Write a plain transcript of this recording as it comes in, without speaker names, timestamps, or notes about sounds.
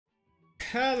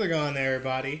How's it going there,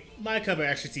 everybody? My cup of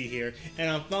extra tea here, and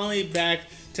I'm finally back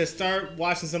to start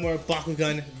watching some more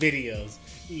Bakugan videos.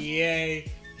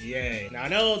 Yay, yay. Now I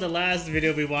know the last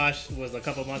video we watched was a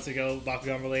couple months ago,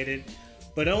 Bakugan related,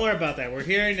 but don't worry about that. We're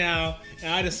here now,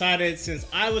 and I decided since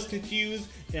I was confused,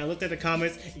 and I looked at the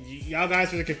comments, y'all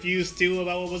guys were confused too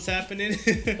about what was happening,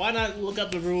 why not look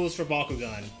up the rules for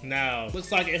Bakugan? Now,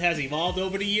 looks like it has evolved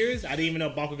over the years. I didn't even know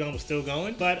Bakugan was still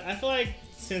going, but I feel like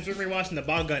since we're rewatching the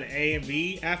Bakugan A and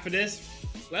B after this,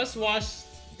 let's watch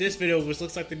this video, which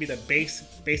looks like to be the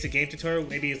basic game tutorial.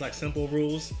 Maybe it's like simple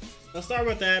rules. Let's start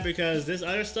with that because this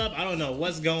other stuff, I don't know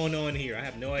what's going on here. I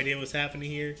have no idea what's happening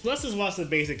here. So let's just watch the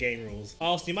basic game rules.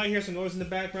 Also, you might hear some noise in the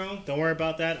background. Don't worry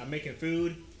about that. I'm making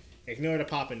food. Ignore the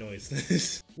popping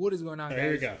noise. What is going on, guys?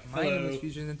 Here we go. My name is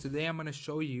Fusion, and today I'm going to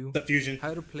show you What's up, Fusion?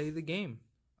 how to play the game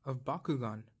of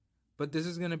Bakugan. But this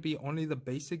is going to be only the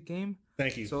basic game.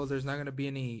 Thank you. So there's not going to be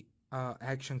any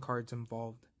action cards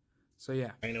involved. So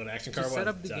yeah. I know an action card. To set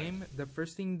up the game, the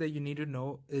first thing that you need to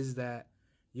know is that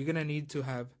you're going to need to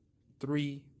have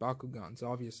 3 Bakugans,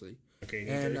 obviously. Okay.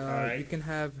 And right. you can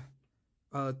have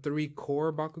 3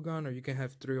 core Bakugan, or you can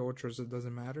have 3 ultras. It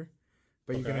doesn't matter.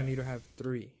 But you're going to need to have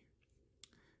 3.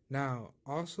 Now,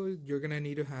 also, you're going to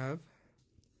need to have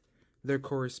their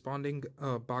corresponding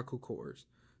Baku cores.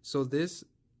 So this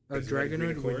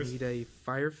Dragonoid would need a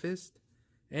Fire Fist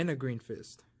and a Green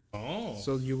Fist. Oh.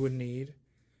 So you would need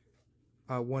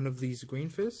one of these Green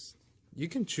Fists. You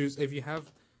can choose. If you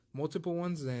have multiple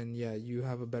ones, then yeah, you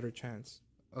have a better chance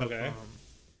of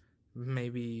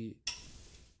maybe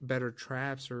better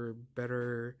traps or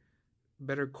better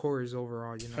cores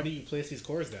overall, you know. How do you place these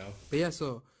cores now? But yeah,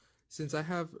 so since I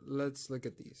have, let's look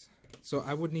at these. So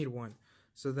I would need 1.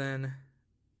 So then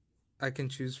I can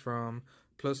choose from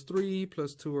 +3,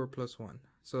 +2, or +1.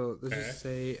 So let's just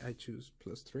say I choose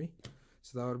 +3.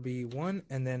 So that would be 1.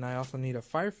 And then I also need a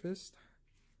Fire Fist.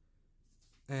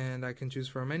 And I can choose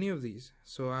from any of these.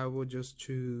 So I will just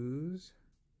choose.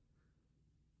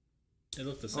 They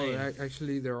look the same. Oh,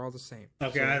 actually, they're all the same.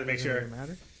 Okay, so I had to make sure. Really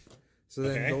matter. So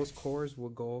then those cores will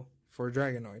go for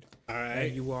Dragonoid. All right.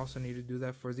 And you will also need to do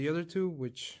that for the other 2,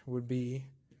 which would be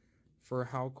for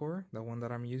Hao core, the one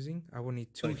that I'm using. I will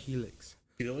need 2 Helix.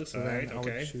 Helix, so all right, I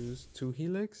would choose 2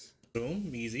 Helix.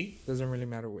 Boom, easy. Doesn't really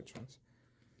matter which ones.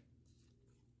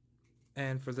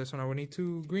 And for this one, I would need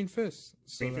 2 Green Fists.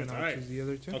 So then I'll choose the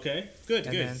other 2. Okay, good,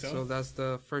 and good. Then, so that's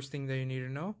the first thing that you need to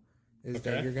know is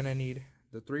that you're going to need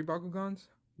the 3 Bakugans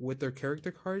with their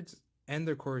character cards and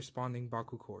their corresponding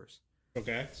Baku cores.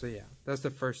 Okay. So yeah, that's the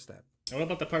first step. And what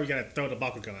about the part we got to throw the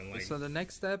Bakugan? Like? So the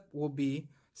next step will be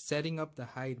setting up the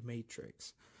hide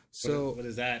matrix. So what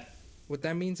is that? What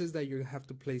that means is that you have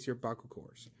to place your Baku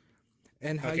cores.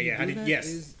 And how you do that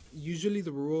is usually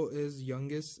the rule is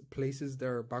youngest places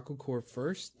their Baku core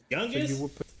first. Youngest? So you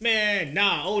would put Man,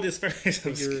 nah, oldest first.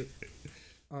 put your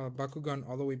Bakugan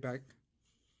all the way back.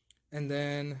 And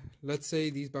then let's say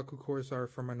these Baku cores are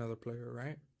from another player,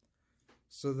 right?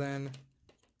 So then,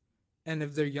 and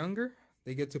if they're younger,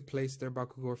 they get to place their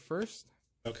Baku core first.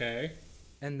 Okay.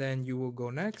 And then you will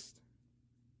go next.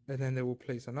 And then they will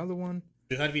place another one.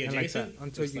 Does it have to be adjacent? Like that,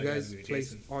 until you guys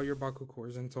place all your Baku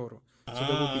cores in total. So there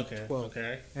will be 12.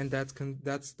 Okay. And that's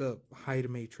the hide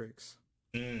matrix.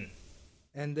 Mm.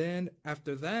 And then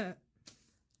after that,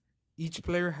 each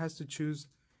player has to choose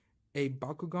a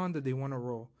Bakugan that they want to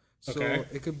roll. So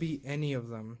it could be any of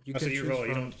them. You can choose roll.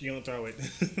 You don't throw it.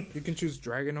 You can choose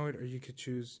Dragonoid, or you could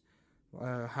choose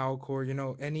Hao core. You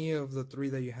know, any of the 3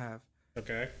 that you have.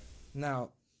 Okay.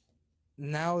 Now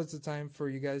is the time for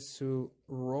you guys to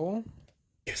roll.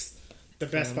 Yes, the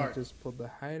best part. Just pull the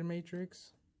hide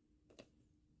matrix.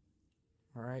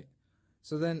 All right.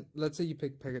 So then, let's say you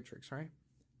pick Pegatrix, right?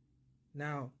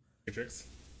 Now, Pegatrix.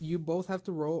 You both have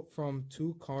to roll from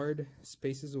 2 card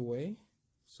spaces away.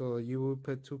 So you will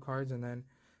put 2 cards, and then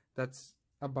that's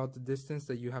about the distance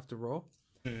that you have to roll.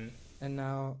 Mm-hmm. And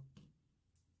now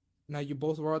you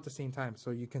both roll at the same time.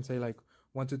 So you can say like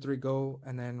 1, 2, 3, go,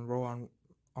 and then roll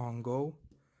on go.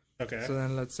 Okay. So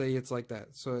then let's say it's like that.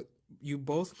 So you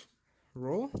both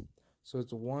roll. So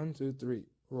it's 1, 2, 3,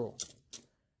 roll.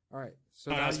 All right.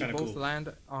 So now you both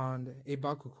land on a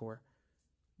Baku core.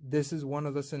 This is one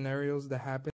of the scenarios that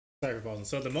happen. Sorry for pausing.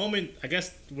 So the moment, I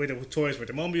guess, where the toys were,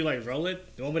 the moment you like roll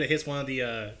it, the moment it hits one of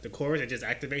the cores, it just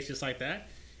activates just like that.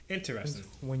 Interesting.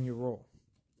 When you roll.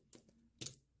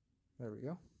 There we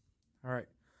go. All right.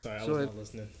 Sorry, I was not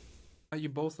listening. You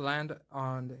both land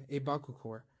on a Baku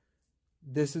core.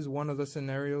 This is one of the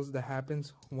scenarios that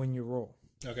happens when you roll.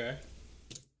 Okay.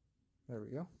 There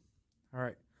we go. All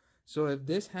right. So if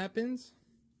this happens,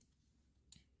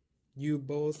 you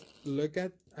both look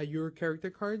at your character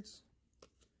cards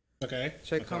Okay.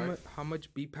 Check how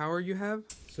much B power you have.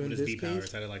 So what in is this B power? case,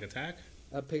 Is that like attack?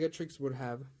 Pegatrix would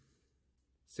have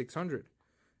 600,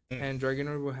 and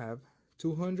Dragonoid will have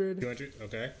 200. 200.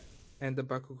 Okay. And the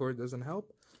Bakugan doesn't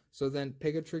help. So then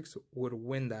Pegatrix would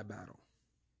win that battle.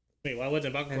 Wait, why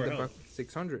wouldn't Bakugan help?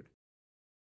 600.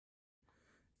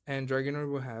 And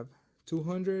Dragonoid will have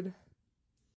 200.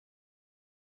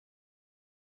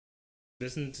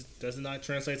 Does it not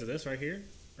translate to this right here?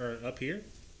 Or up here?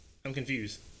 I'm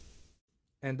confused.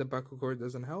 And the Bakugan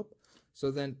doesn't help.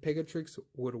 So then Pegatrix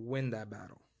would win that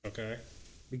battle. Okay.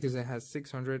 Because it has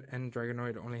 600 and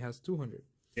Dragonoid only has 200.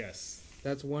 Yes.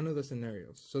 That's one of the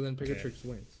scenarios. So then Pegatrix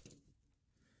wins.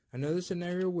 Another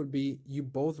scenario would be you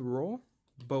both roll,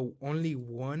 but only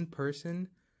one person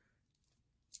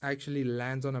actually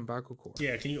lands on a Bakugan.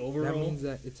 Yeah, can you overroll? That means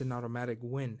that it's an automatic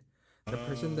win. The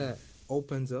person that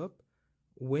opens up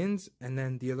wins, and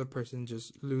then the other person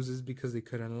just loses because they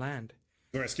couldn't land.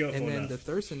 You're skillful and then enough. The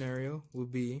third scenario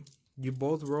would be you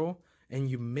both roll and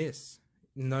you miss.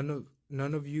 None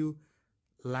of you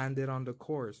landed on the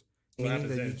course. Meaning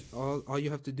that all you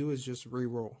have to do is just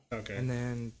re-roll. Okay. And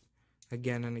then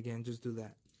again and again, just do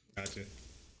that. Gotcha.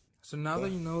 So now that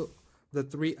you know the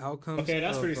three outcomes. Okay,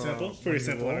 that's pretty simple. It's pretty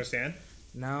simple to understand.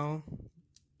 Now,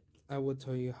 I will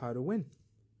tell you how to win.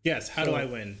 Yes, how do I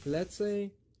win? Let's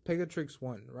say Pegatrix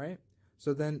won, right?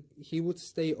 So then he would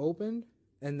stay open,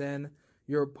 and then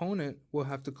your opponent will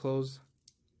have to close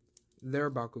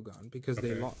their Bakugan because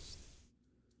they lost.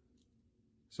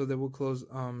 So they will close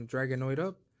Dragonoid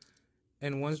up.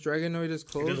 And once Dragonoid is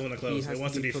closed, he doesn't want to close. It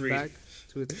wants to be freed. Back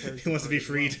to its He wants to be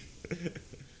freed.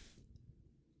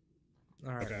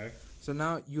 All right. Okay. So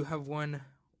now you have won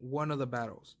one of the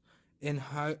battles. And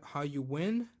how you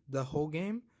win the whole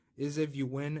game is if you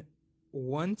win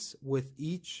once with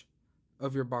each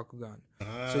of your Bakugan.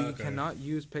 So you cannot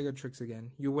use Pegatrix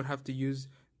again. You would have to use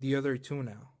the other two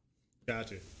now.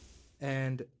 Gotcha.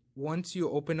 And once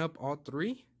you open up all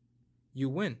three, you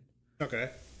win. Okay.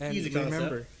 And easy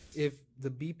remember, if the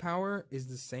B power is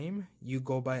the same, you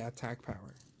go by attack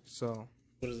power. So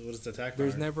what is the attack power?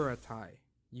 There's never a tie.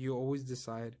 You always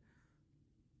decide.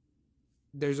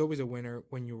 There's always a winner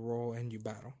when you roll and you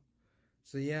battle.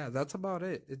 So yeah, that's about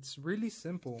it. It's really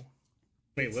simple.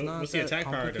 Wait, what's the attack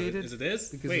power? Is it this?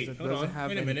 Because wait, it doesn't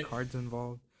have any cards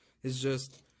involved. It's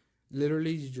just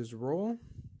literally you just roll,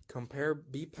 compare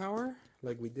B power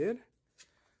like we did.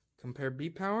 Compare B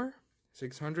power,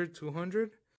 600,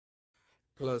 200,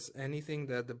 plus anything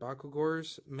that the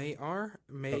Bakugors may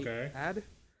add.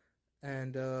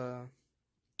 And so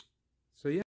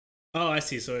yeah. Oh, I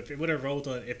see. So if it would have rolled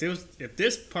on, if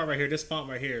this part right here, this font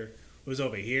right here was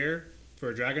over here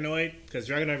for Dragonoid, because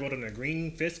Dragonoid rolled on a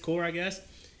green fist core, I guess,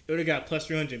 it would have got plus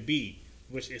 300 B,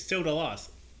 which is still the loss.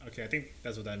 Okay, I think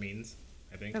that's what that means.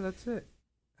 I think. Yeah, that's it.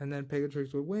 And then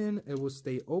Pegatrix would win. It would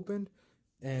stay open,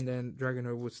 and then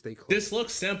Dragonoid would stay closed. This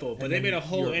looks simple, but they made a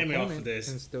whole anime off of this.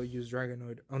 And still use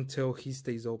Dragonoid until he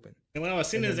stays open. And when I was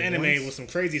seeing this anime with some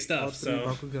crazy stuff, all three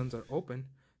Bakugans are open,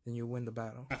 then you win the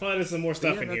battle. I thought there's some more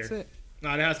stuff in here. That's it.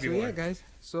 No, there has to be more. Yeah, guys.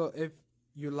 So if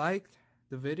you liked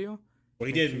the video, well,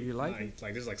 he did. Sure you like it.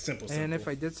 Like this, is like simple. And if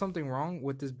I did something wrong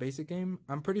with this basic game,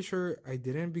 I'm pretty sure I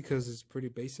didn't because it's pretty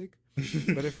basic.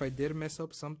 But if I did mess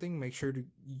up something, make sure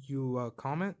you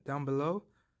comment down below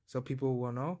so people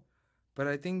will know. But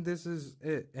I think this is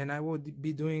it, and I will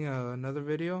be doing another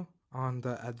video on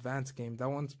the advanced game. That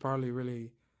one's probably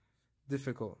really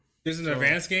difficult. This is an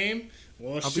advanced game?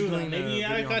 Well, shoot, maybe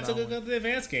I got to go to the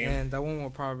advanced game. And that one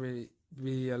will probably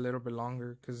be a little bit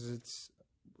longer because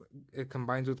it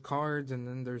combines with cards, and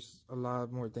then there's a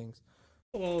lot more things.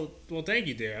 Well, thank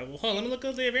you, there. Well, hold on, let me look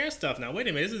up the advanced stuff now. Wait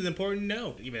a minute, this is important to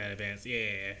know. Even at advanced,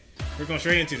 yeah. We're going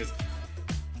straight into this.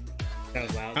 That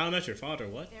was loud. I'm not your father,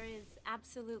 what? There is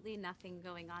absolutely nothing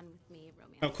going on with me,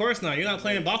 Romeo. Of course not. You're not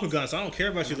playing Bakugan, so I don't care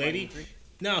about you, lady.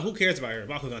 No, who cares about her?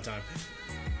 Bakugan time.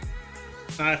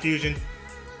 Alright, Fusion.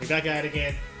 We're back at it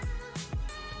again.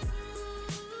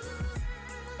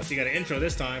 Let's see, got an intro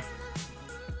this time.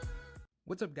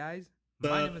 What's up, guys?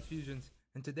 My name is Fusions,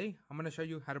 and today I'm going to show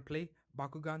you how to play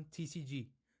Bakugan TCG.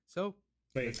 So,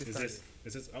 wait, is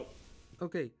this, oh.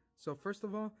 Okay, so first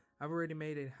of all, I've already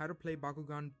made a how to play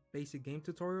Bakugan basic game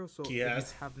tutorial, so if you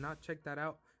have not checked that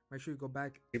out, make sure you go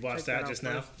back. You watched that just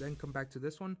now? Then come back to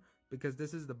this one, because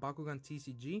this is the Bakugan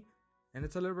TCG, and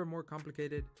it's a little bit more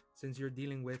complicated since you're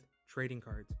dealing with trading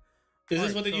cards. Is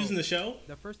this what they use in the show?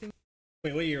 The first thing...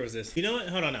 Wait, what year was this? You know what?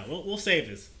 Hold on now. We'll save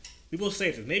this. We will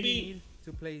save this. Maybe... You need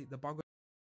to play the Bakugan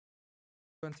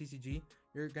TCG,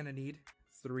 you're going to need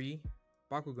 3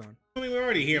 Bakugan. I mean, we're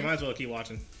already here. Might as well keep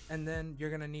watching. And then you're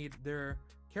going to need their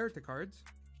character cards.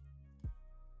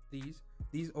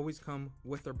 These always come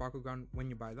with their Bakugan when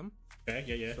you buy them.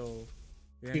 Okay, yeah. So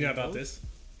you know about this.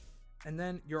 And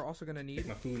then you're also gonna need Take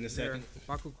my food in a second.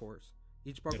 Baku cores.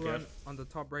 Each Bakugan on the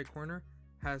top right corner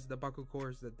has the Baku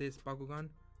cores that this Bakugan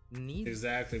needs.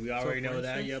 Exactly, we already know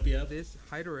that. Yep. This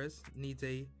Hydorus needs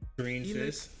a green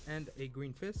fist and a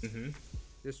green fist.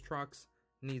 This Trox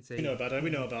needs a. We know about that. We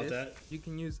know about that. You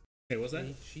can use what's that?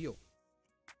 a shield.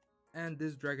 And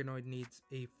this Dragonoid needs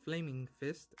a flaming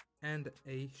fist and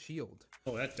a shield.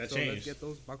 Oh, that so changed. Let's get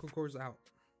those Baku cores out.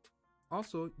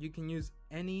 Also, you can use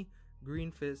any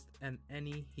green fist and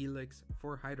any helix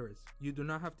for Hydorus. You do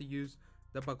not have to use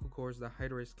the Baku cores that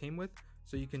Hydorus came with,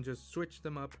 so you can just switch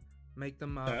them up, make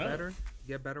them better,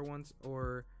 get better ones,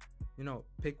 or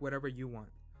pick whatever you want.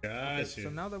 Gotcha. So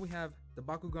now that we have the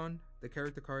Bakugan, the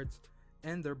character cards,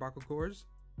 and their Baku cores,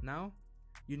 now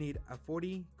you need a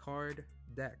 40 card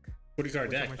deck. 40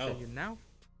 card deck. I'm gonna show you now.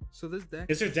 So this deck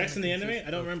is there decks in the anime? I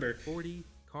don't remember. 40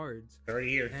 cards. Already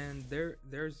here. And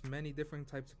there's many different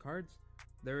types of cards.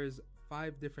 There is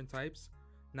 5 different types,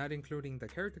 not including the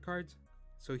character cards.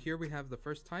 So here we have the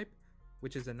first type,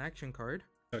 which is an action card.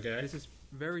 Okay. This is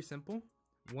very simple.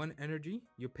 1 energy.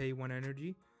 You pay 1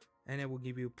 energy, and it will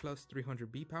give you plus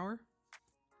 300 B power.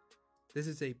 This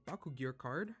is a Bakugear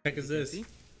card. Heck is this?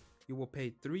 You will pay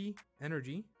 3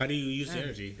 energy. How do you use the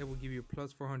energy? It will give you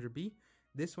plus 400 B.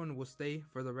 This one will stay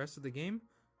for the rest of the game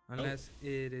unless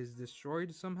it is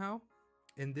destroyed somehow.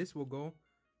 And this will go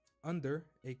under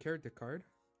a character card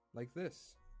like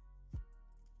this.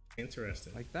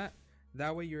 Interesting. Like that.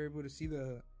 That way you're able to see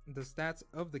the stats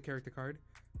of the character card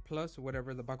plus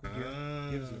whatever the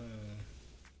Bakugear gives you.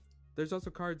 There's also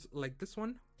cards like this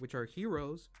one, which are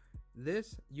heroes.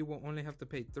 This, you will only have to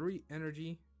pay 3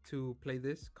 energy to play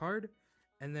this card,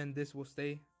 and then this will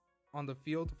stay on the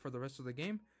field for the rest of the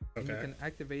game. And you can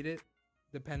activate it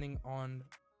depending on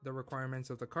the requirements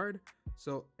of the card.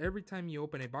 So every time you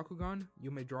open a Bakugan, you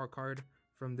may draw a card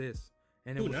from this,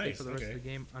 and it will stay for the rest of the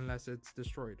game unless it's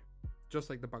destroyed, just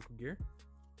like the Bakugear.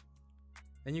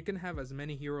 And you can have as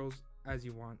many heroes as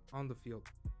you want on the field.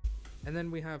 And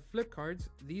then we have flip cards.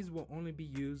 These will only be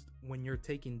used when you're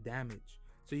taking damage,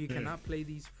 so you cannot play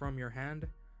these from your hand.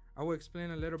 I will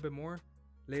explain a little bit more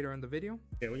later in the video.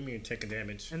 Yeah, what do you mean taking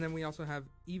damage? And then we also have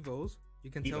evos.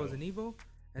 You can tell as an evo,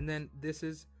 and then this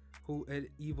is who it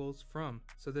evos from.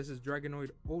 So this is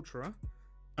Dragonoid Ultra.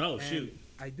 Oh, shoot.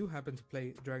 I do happen to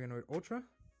play Dragonoid Ultra.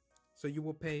 So you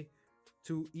will pay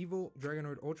to evo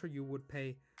Dragonoid Ultra, you would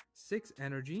pay 6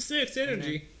 energy. 6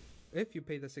 energy. If you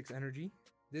pay the 6 energy,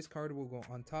 this card will go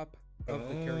on top of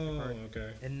the character card.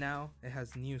 Okay. And now it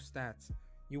has new stats.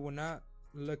 You will not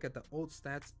look at the old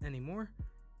stats anymore.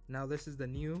 Now this is the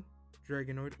new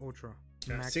Dragonoid Ultra.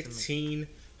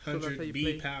 1600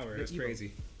 B power. That's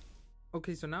crazy.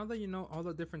 Okay, so now that you know all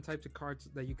the different types of cards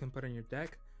that you can put in your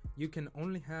deck, you can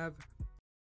only have...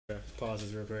 Pause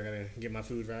this real quick. I gotta get my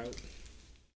food out.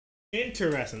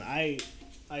 Interesting. I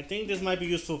think this might be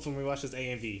useful when we watch this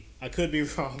AMV. I could be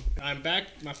wrong. I'm back.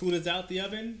 My food is out the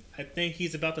oven. I think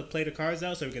he's about to play the cards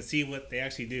out so we can see what they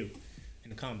actually do in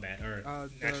the combat or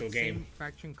actual game. Same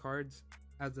faction cards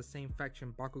as the same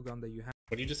faction Bakugan that you have.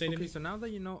 What did you just say to me? Okay, so now that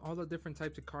you know all the different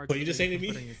types of cards what you just say to me?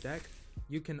 Put in your deck,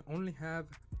 you can only have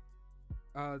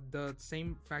the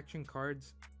same faction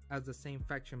cards as the same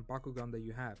faction Bakugan that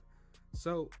you have.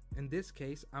 So in this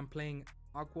case, I'm playing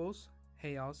Aquos,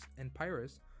 Chaos, and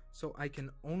Pyrus, so I can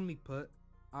only put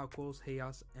Aquos,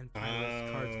 Chaos, and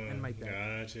Pyrus cards in my deck.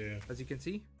 Gotcha. As you can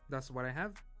see, that's what I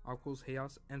have: Aquos,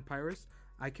 Chaos, and Pyrus.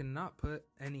 I cannot put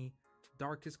any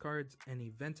Darkest cards,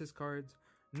 any Ventus cards,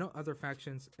 no other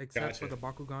factions except for the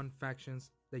Bakugan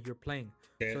factions that you're playing.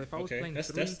 Okay. So if I was playing that's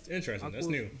interesting. Aquos that's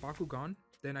new. Bakugan,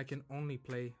 then I can only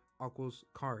play Aquos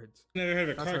cards. Never heard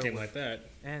of a card game like that.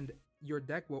 And your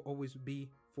deck will always be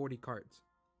 40 cards.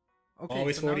 Okay,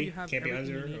 always so 40? now you have Can't be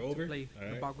under or over? To play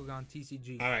the Bakugan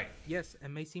TCG. Alright. Yes, it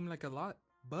may seem like a lot,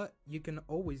 but you can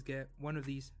always get one of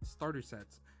these starter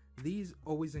sets. These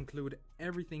always include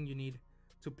everything you need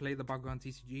to play the Bakugan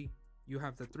TCG. You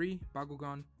have the 3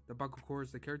 Bakugan, the Baku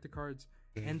cores, the character cards,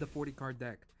 and the 40 card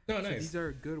deck. Oh, so nice. These are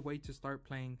a good way to start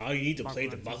playing. Oh, you need to play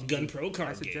the Bakugan Pro card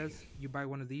I suggest you buy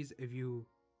one of these if you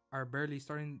are barely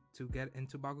starting to get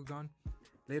into Bakugan.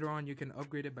 Later on, you can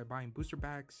upgrade it by buying booster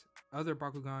packs, other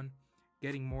Bakugan,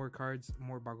 getting more cards,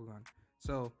 more Bakugan.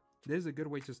 So this is a good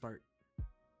way to start.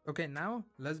 Okay, now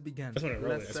let's begin. I just want to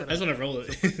roll it. I just want to roll it.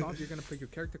 So first off, you're going to put your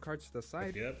character cards to the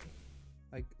side. Yep.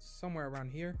 Like somewhere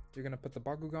around here, you're going to put the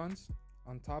Bakugans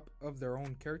on top of their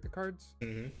own character cards.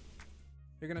 Mm-hmm.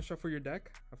 You're going to shuffle your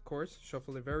deck, of course.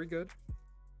 Shuffle it very good.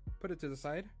 Put it to the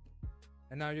side.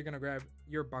 And now you're going to grab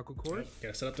your Baku cores.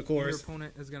 Gotta set up the cores. Your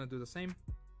opponent is going to do the same.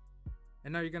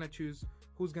 And now you're gonna choose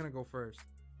who's gonna go first.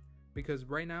 Because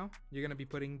right now you're gonna be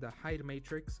putting the hide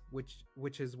matrix,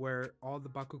 which is where all the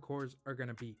Baku cores are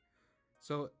gonna be.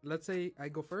 So let's say I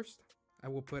go first. I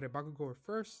will put a Baku core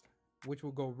first, which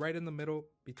will go right in the middle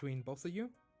between both of you.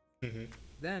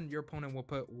 Then your opponent will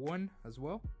put one as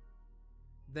well.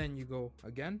 Then you go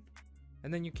again,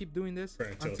 and then you keep doing this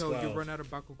until you run out of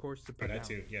Baku cores to put down.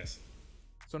 Too, yes.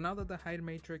 So now that the hide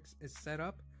matrix is set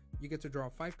up, you get to draw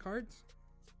 5 cards.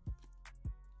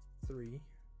 3,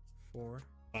 4,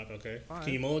 5. Okay. 5.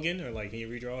 Can you mulligan, or like can you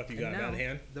redraw if you got a bad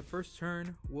hand? The first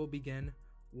turn will begin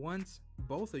once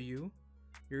both of you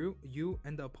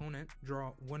and the opponent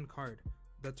draw 1 card.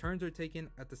 The turns are taken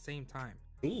at the same time.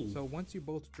 Ooh. So once you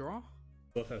both draw,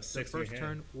 both have 6 the first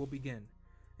turn will begin.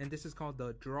 And this is called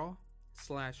the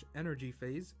draw/energy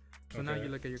phase. So now you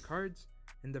look at your cards,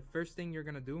 and the first thing you're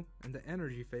gonna do in the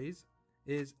energy phase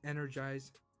is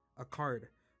energize a card.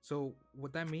 So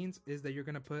what that means is that you're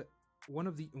gonna put one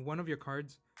of your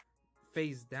cards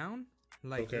face down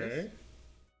like this,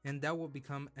 and that will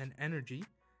become an energy,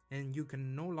 and you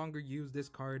can no longer use this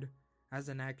card as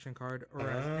an action card or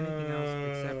as anything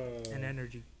else except an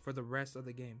energy for the rest of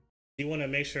the game. You want to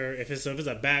make sure if it's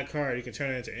a bad card, you can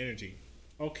turn it into energy.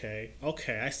 Okay,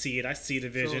 I see it. I see the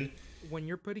vision. So when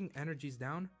you're putting energies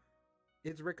down,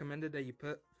 it's recommended that you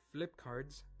put flip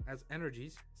cards as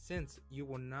energies, since you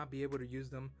will not be able to use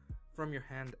them from your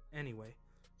hand anyway.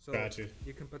 So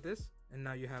you can put this, and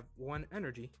now you have 1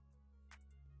 energy.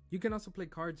 You can also play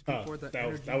cards before the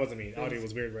energy that wasn't me. Audio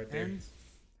was weird right there. Ends,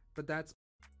 but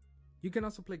you can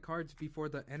also play cards before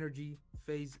the energy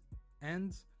phase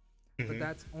ends, but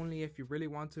that's only if you really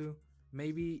want to.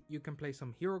 Maybe you can play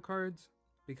some hero cards,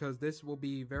 because this will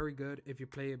be very good if you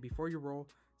play it before you roll,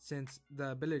 since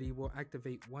the ability will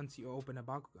activate once you open a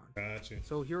Bakugan. Gotcha.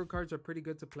 So hero cards are pretty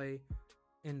good to play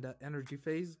in the energy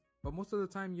phase, but most of the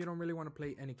time you don't really want to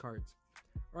play any cards.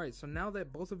 Alright, so now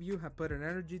that both of you have put an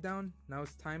energy down, now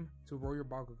it's time to roll your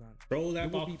Bakugan. Roll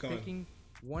that Bakugan. You will Bakugan. be picking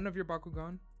one of your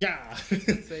Bakugan. Yeah!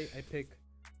 Let's say I pick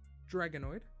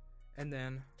Dragonoid, and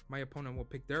then my opponent will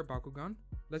pick their Bakugan.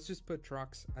 Let's just put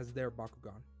Trox as their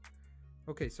Bakugan.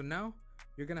 Okay, so now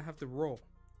you're gonna have to roll.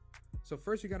 So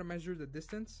first you gotta measure the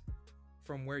distance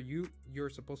from where you're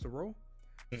supposed to roll.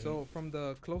 So from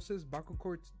the closest Baku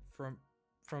core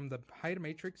from the hide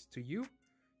matrix to you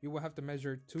will have to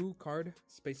measure 2 card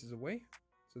spaces away.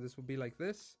 So this will be like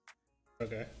this.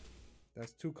 Okay.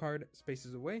 That's 2 card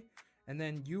spaces away, and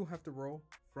then you have to roll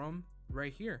from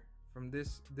right here, from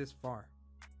this far.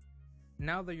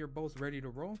 Now that you're both ready to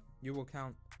roll, you will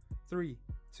count 3,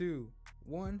 2,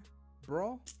 1,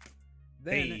 brawl.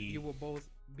 Then you will both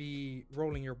be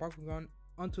rolling your Bakugan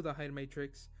onto the hide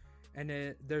matrix,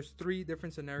 and there's 3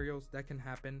 different scenarios that can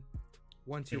happen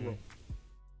once you roll.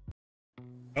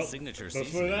 Oh, Signature but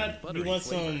for that, you want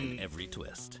some in every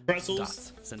twist. pretzels?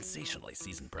 Dots, sensationally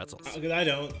seasoned pretzels. I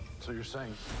don't. So you're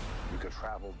saying you could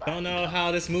travel back? Don't know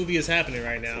how this movie is happening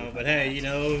right now, but hey, you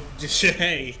know, just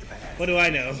hey, what do I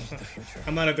know?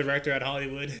 I'm not a director at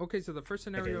Hollywood. Okay, so the first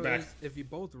scenario is if you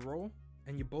both roll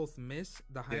and you both miss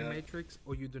the hide matrix,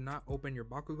 or you do not open your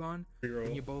Bakugan,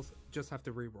 then you both just have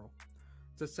to re-roll.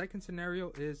 The second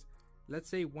scenario is, let's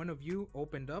say one of you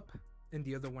opened up and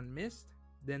the other one missed,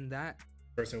 then the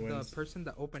person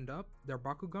that opened up their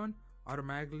Bakugan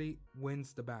automatically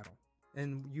wins the battle,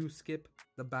 and you skip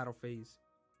the battle phase,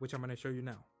 which I'm going to show you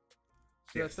now.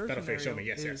 So yes, the third battle phase, show me.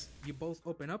 is Yes. you both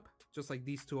open up just like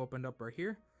these two opened up right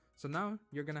here. So now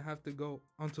you're going to have to go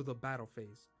onto the battle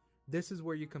phase. This is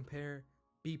where you compare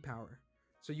B power.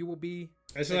 So you will be,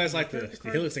 I just realized like the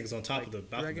Helix thing is on top of the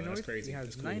Bakugan. Dragonoid, That's crazy. He has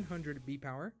That's cool. 900 B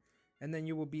power, and then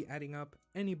you will be adding up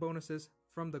any bonuses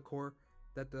from the core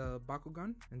that the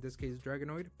Bakugan, in this case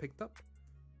Dragonoid, picked up.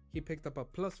 He picked up a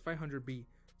plus 500 B,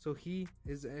 so he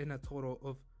is in a total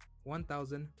of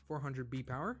 1,400 B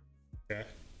power. Okay.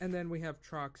 And then we have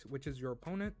Trox, which is your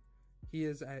opponent. He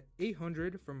is at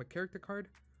 800 from a character card,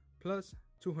 plus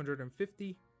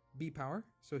 250 B power,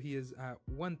 so he is at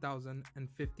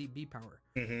 1,050 B power.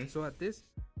 So at this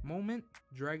moment,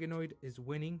 Dragonoid is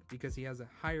winning because he has a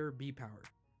higher B power.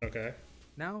 Okay.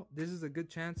 Now, this is a good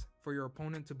chance for your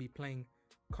opponent to be playing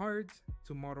cards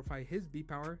to modify his B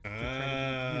power to try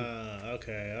to beat you.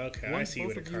 Okay. Once I see where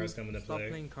both the of cards you come into stop play.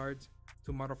 playing cards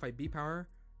to modify B power,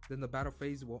 then the battle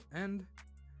phase will end.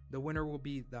 The winner will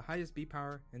be the highest B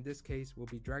power. In this case, will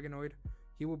be Dragonoid.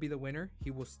 He will be the winner.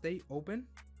 He will stay open,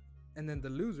 and then the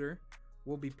loser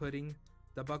will be putting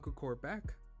the Baku core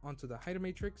back onto the hide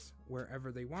matrix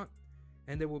wherever they want,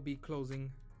 and they will be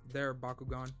closing their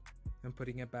Bakugan and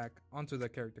putting it back onto the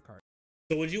character card.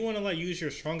 So would you want to like use your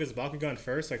strongest Bakugan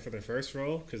first, like for the first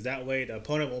roll? Because that way the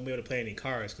opponent won't be able to play any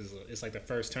cards because it's like the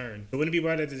first turn. But wouldn't it be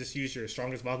better to just use your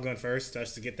strongest Bakugan first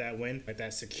just to get that win? Like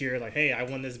that secure, like, hey, I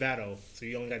won this battle. So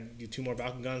you only got 2 more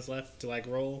Bakugans left to like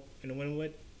roll and win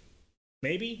with?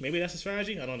 Maybe that's a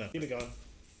strategy? I don't know. Keep it going.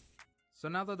 So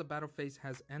now that the battle phase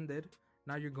has ended,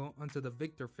 now you're going onto the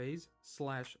victor phase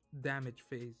 / damage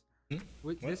phase.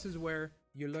 This is where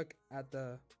you look at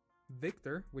the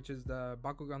victor, which is the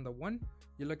Bakugan the 1.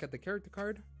 You look at the character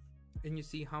card and you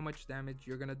see how much damage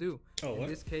you're gonna do. In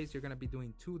this case, you're gonna be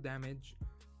doing 2 damage.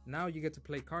 Now you get to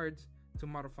play cards to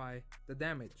modify the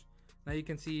damage. Now you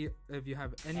can see if you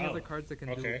have any other cards that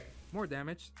can do more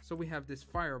damage. So we have this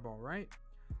fireball, right?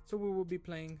 So we will be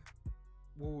paying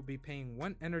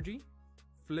 1 energy.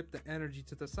 Flip the energy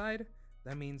to the side.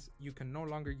 That means you can no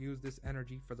longer use this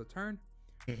energy for the turn.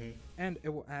 And it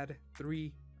will add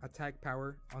 3 attack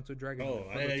power onto Dragon. Oh,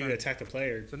 I didn't know you attack the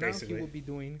player. So basically, now he will be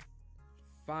doing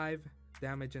 5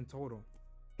 damage in total.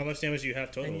 How much damage do you have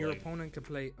total? And your opponent can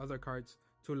play other cards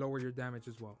to lower your damage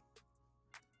as well.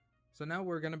 So now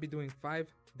we're going to be doing 5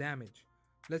 damage.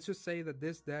 Let's just say that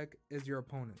this deck is your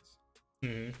opponent's.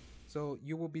 So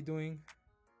you will be doing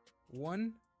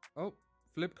 1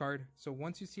 flip card. So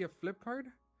once you see a flip card,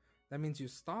 that means you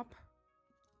stop.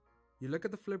 You look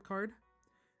at the flip card.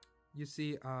 You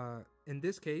see, in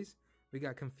this case, we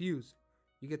got confused.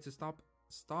 You get to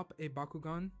stop a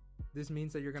Bakugan. This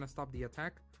means that you're gonna stop the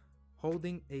attack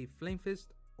holding a Flame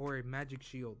Fist or a Magic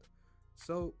Shield.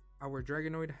 So our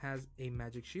Dragonoid has a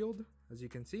Magic Shield, as you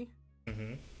can see,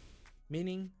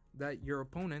 meaning that your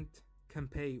opponent can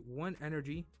pay 1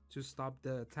 energy to stop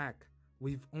the attack.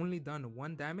 We've only done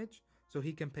 1 damage, so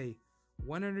he can pay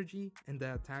 1 energy and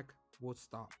the attack will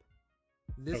stop.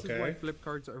 This is why flip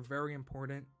cards are very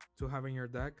important to have in your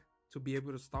deck to be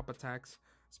able to stop attacks,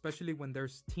 especially when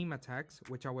there's team attacks,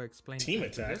 which I will explain. Team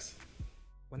attacks?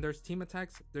 When there's team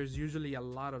attacks, there's usually a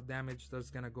lot of damage that's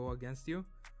going to go against you.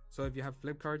 So if you have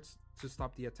flip cards to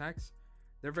stop the attacks,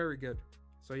 they're very good.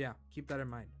 So yeah, keep that in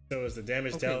mind. So is the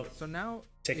damage dealt? So now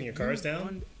taking your cards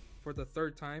down for the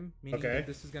 3rd time, meaning that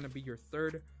this is going to be your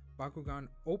 3rd Bakugan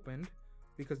opened,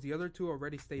 because the other 2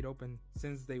 already stayed open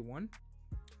since day 1.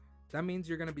 That means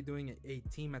you're going to be doing a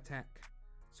team attack.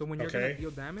 So when you're going to deal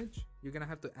damage, you're going to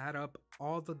have to add up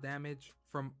all the damage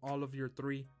from all of your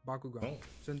 3 Bakugan.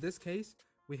 So in this case,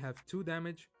 we have 2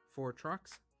 damage for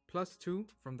Trox plus 2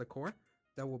 from the core.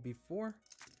 That will be 4.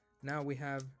 Now we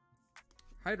have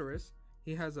Hydorus.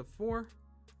 He has a 4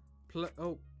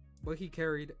 but he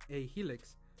carried a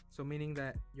Helix. So meaning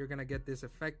that you're going to get this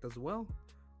effect as well.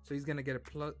 So he's going to get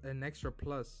an extra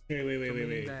plus.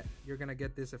 Wait. That you're going to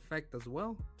get this effect as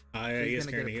well. Yeah, he's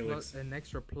going to get an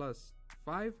extra plus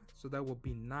 5. So that will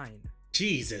be 9.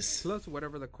 Jesus. Plus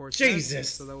whatever the core Jesus.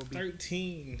 So that will be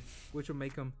 13. Which will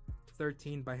make him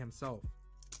 13 by himself.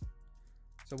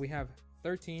 So we have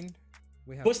 13.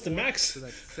 We have what's the max? So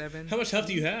that's 7. How much health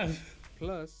do you have?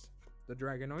 Plus the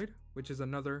Dragonoid, which is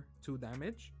another 2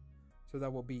 damage. So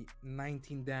that will be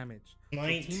 19 damage.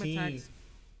 19. So team attacks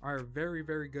are very,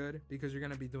 very good because you're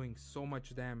going to be doing so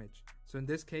much damage. So in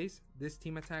this case, this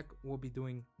team attack will be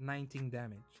doing 19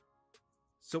 damage.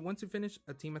 So once you finish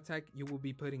a team attack, you will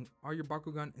be putting all your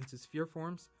Bakugan into sphere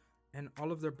forms, and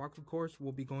all of their Baku cores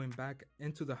will be going back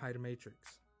into the hide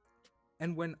matrix.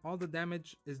 And when all the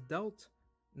damage is dealt,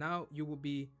 now you will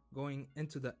be going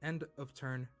into the end of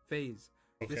turn phase.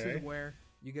 This is where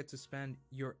you get to spend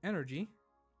your energy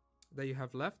that you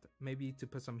have left, maybe to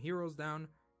put some heroes down,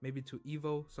 maybe to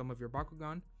evo some of your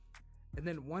Bakugan. And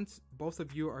then once both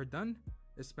of you are done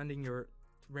spending your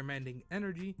remaining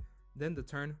energy, then the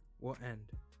turn will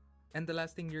end. And the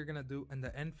last thing you're gonna do in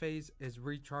the end phase is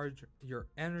recharge your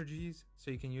energies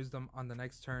so you can use them on the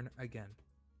next turn again.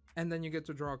 And then you get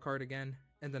to draw a card again,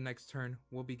 and the next turn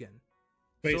will begin.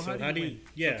 Wait, so how do you...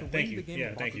 Yeah, thank you.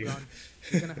 Yeah, thank you.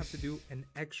 You're gonna have to do an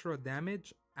extra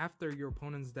damage after your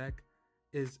opponent's deck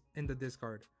is in the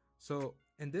discard. So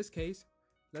in this case,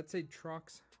 let's say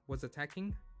Trox was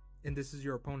attacking, and this is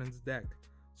your opponent's deck.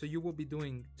 So you will be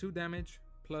doing 2 damage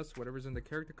plus whatever's in the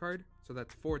character card, so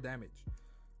that's 4 damage.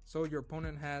 So your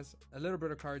opponent has a little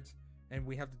bit of cards, and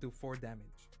we have to do 4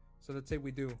 damage. So let's say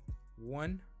we do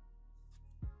 1,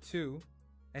 2,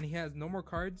 and he has no more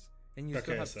cards, and you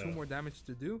still have 2 more damage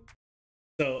to do.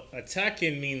 So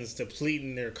attacking means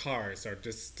depleting their cards, or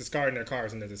just discarding their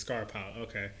cards in the discard pile.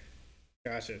 Okay,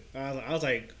 gotcha. I was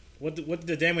like, what did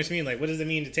the damage mean? Like, what does it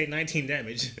mean to take 19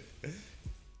 damage?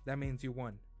 That means you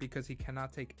won, because he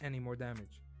cannot take any more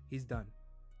damage. He's done.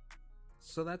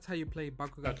 So that's how you play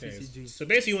Bakugan TCG. So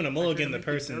basically you want to mulligan the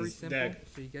person's simple, deck.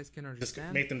 So you guys can understand.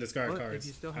 Just make them discard cards if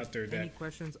you still have after any that.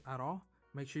 questions at all,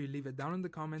 make sure you leave it down in the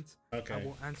comments. Okay. I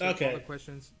will answer all the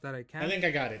questions that I can. I think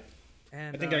I got it.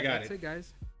 And I think I got that's it,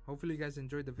 guys. Hopefully you guys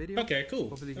enjoyed the video. Okay, cool.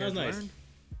 Hopefully you that guys was learned. nice.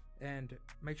 And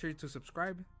make sure to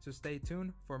subscribe to stay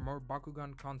tuned for more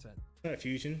Bakugan content. All right,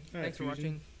 Fusion. All right, Thanks for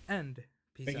watching, and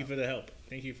peace Thank out. you for the help.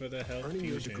 Thank you for the help, Earning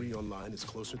your Fusion. degree online is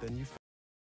closer than you.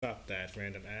 Stop that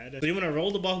random ad. So you want to roll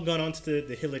the Bakugan onto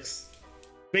the Helix,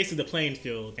 basically the playing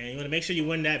field, and you want to make sure you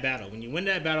win that battle. When you win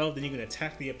that battle, then you can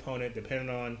attack the opponent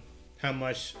depending on how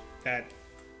much that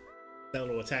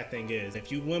little attack thing is.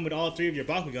 If you win with all 3 of your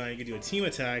Bakugan, you can do a team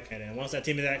attack, and then once that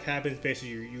team attack happens, basically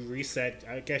you reset.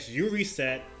 I guess you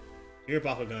reset your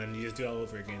Bakugan. You just do it all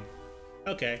over again.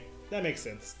 Okay, that makes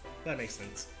sense. That makes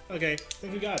sense. Okay, I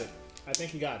think we got it. I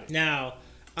think we got it. Now,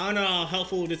 I don't know how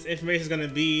helpful this information is going to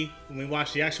be when we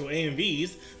watch the actual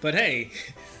AMVs, but hey,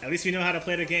 at least we know how to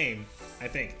play the game, I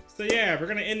think. So yeah, we're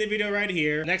going to end the video right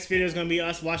here. Next video is going to be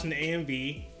us watching the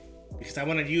AMV, because I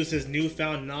want to use this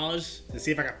newfound knowledge to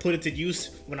see if I can put it to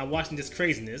use when I'm watching this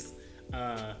craziness,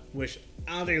 which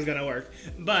I don't think is going to work,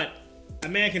 but a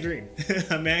man can dream.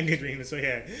 A man can dream. So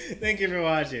yeah, thank you for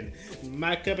watching.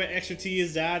 My cup of extra tea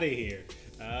is out of here.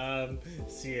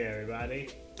 See ya, everybody.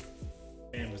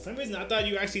 And for some reason, I thought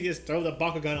you actually just throw the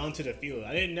Bakugan onto the field.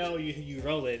 I didn't know you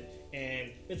roll it, and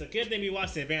it's a good thing we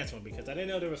watched the advanced one, because I didn't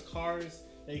know there was cards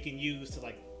that you can use to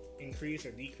like increase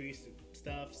or decrease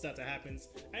stuff that happens.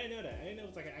 I didn't know that. I didn't know it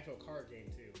was like an actual card game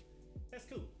too. That's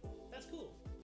cool. That's cool.